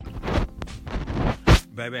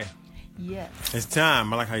Baby. Yes. It's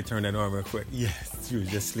time. I like how you turned that on real quick. Yes, you was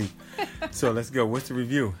just asleep. So let's go. What's the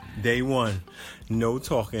review? Day 1. No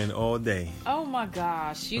talking all day. Oh my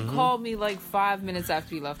gosh. You called me like 5 minutes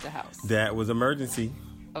after you left the house. That was emergency.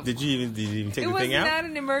 Did you even take the thing out? It was not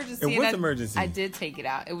an emergency. It was emergency. I did take it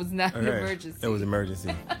out. It was not an emergency. It was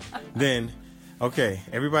emergency. Then, okay,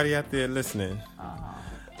 everybody out there listening,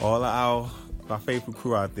 all of our faithful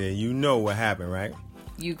crew out there, you know what happened, right?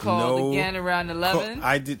 You called again around 11?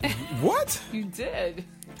 I did. What? You did.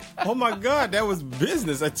 Oh my God, that was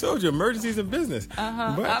business. I told you, emergencies in business.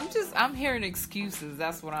 But I'm hearing excuses.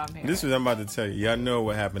 That's what I'm hearing. This is what I'm about to tell you. Y'all know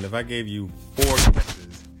what happened. If I gave you 4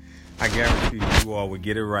 guesses, I guarantee you all would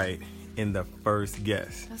get it right in the first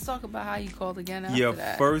guess. Let's talk about how you called again after Your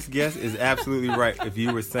that. first guess is absolutely right. If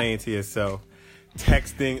you were saying to yourself,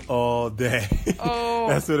 texting all day. Oh.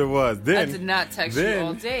 That's what it was. Then I did not text you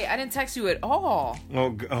all day. I didn't text you at all.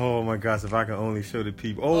 Oh my gosh, if I can only show the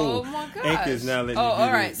people. Oh my gosh. Anchor is now letting you do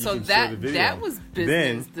all right. it. So that was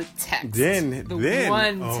business. The text. The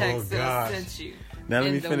one text that I sent you. Now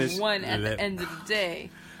let me finish. The one at the end of the day.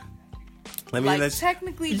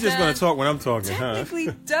 Technically, you're just going to talk when I'm talking, technically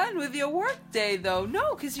done with your work day, though.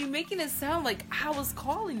 No, because you're making it sound like I was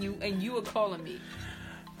calling you and you were calling me.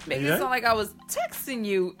 Making it sound like I was texting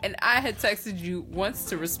you and I had texted you once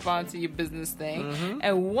to respond to your business thing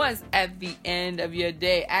and once at the end of your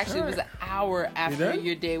day. Actually, it was an hour after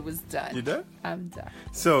your day was done. You done? I'm done.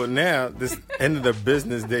 So now, this end of the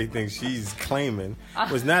business day thing she's claiming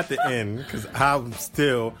was not the end because I'm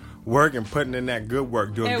still working, putting in that good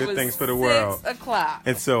work, doing good things for the world. 6 o'clock.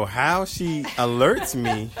 And so how she alerts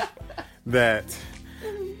me that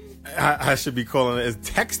I should be calling it is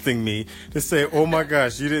texting me to say, oh my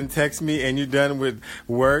gosh, you didn't text me and you're done with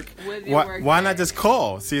work. Why not just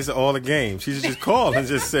call? See, it's all a game. She should just call and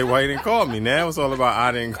just say, why you didn't call me? Now it's all about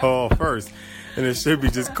I didn't call first. And it should be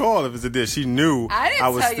just call if it's a dish. She knew I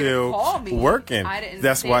was still working.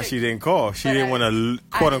 That's why she didn't call. She didn't want to,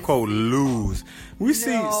 quote unquote, lose. We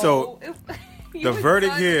see, so the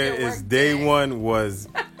verdict here is day 1 was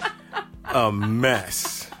a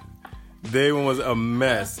mess. Day 1 was a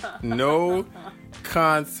mess. No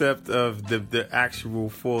concept of the actual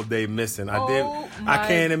full day missing. I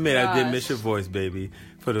can't admit I did miss your voice, baby,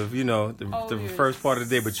 for the first part of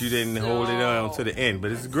the day, but you didn't hold it on to the end.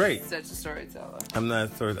 But it's great. Such a storyteller. I'm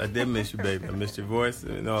not a storyteller. I did miss you, baby. I missed your voice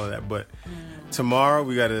and all of that. But tomorrow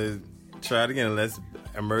we gotta try it again. Let's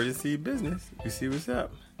emergency business. We see what's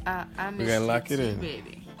up. I missed we gotta lock it in,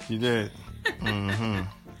 baby. You did.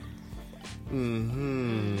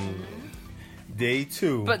 Day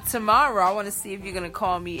 2. But tomorrow, I want to see if you're going to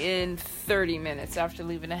call me in 30 minutes after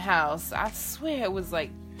leaving the house. I swear it was like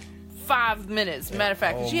 5 minutes. Matter of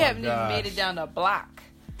fact, because you haven't even made it down the block.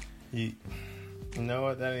 You know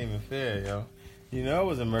what? That ain't even fair, yo. You know it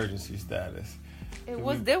was emergency status.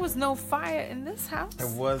 There was no fire in this house. It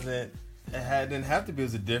wasn't. Didn't have to be. It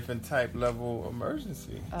was a different type level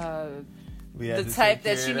emergency. The type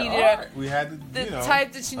that you needed. We had to,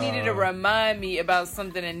 type that you needed to remind me about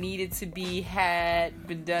something that needed to had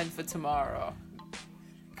been done for tomorrow.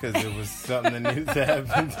 Because it was something that needed to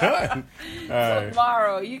have been done.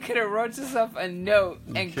 Tomorrow, you could have wrote yourself a note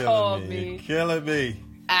and called me. You're killing me.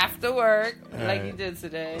 After work, like you did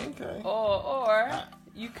today. Okay. Or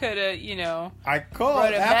you could have, I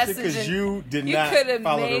called after because you did not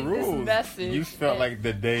follow the rules. You felt like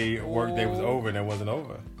the work day was over and it wasn't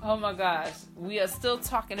over. Oh my gosh. We are still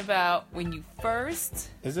talking about when you first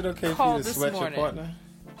Is it okay for you to sweat your partner?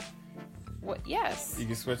 What? Yes. You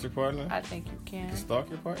can sweat your partner? I think you can. You can stalk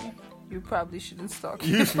your partner? You probably shouldn't stalk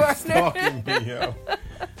your partner. Stalking me, yo.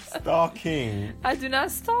 Stalking. I do not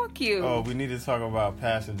stalk you. Oh, we need to talk about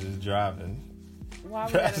passengers driving. Why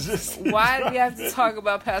do we have to talk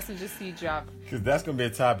about passenger seat driving? Because that's going to be a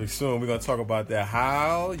topic soon. We're going to talk about that.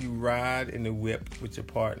 How you ride in the whip with your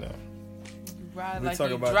partner. You ride like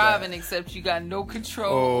you're driving, except you got no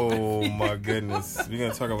control. Oh, my goodness. We're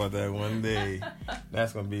going to talk about that one day.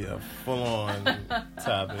 That's going to be a full-on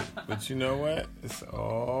topic. But you know what? It's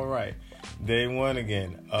all right. Day 1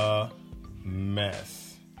 again. A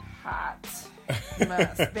mess. Hot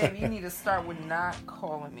mess. Baby, you need to start with not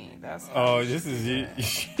calling me. That's this is you.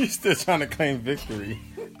 You're still trying to claim victory.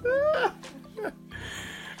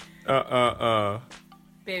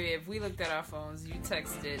 Baby, if we looked at our phones, you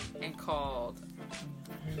texted and called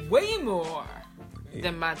way more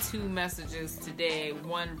than my 2 messages today.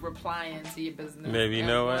 One replying to your business. Baby, you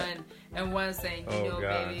know what? And one saying,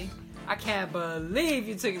 baby, I can't believe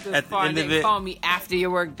you took it this at far and then call me after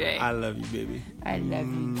your work day. I love you, baby. I love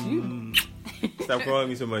you too. Stop calling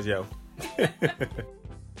me so much, yo.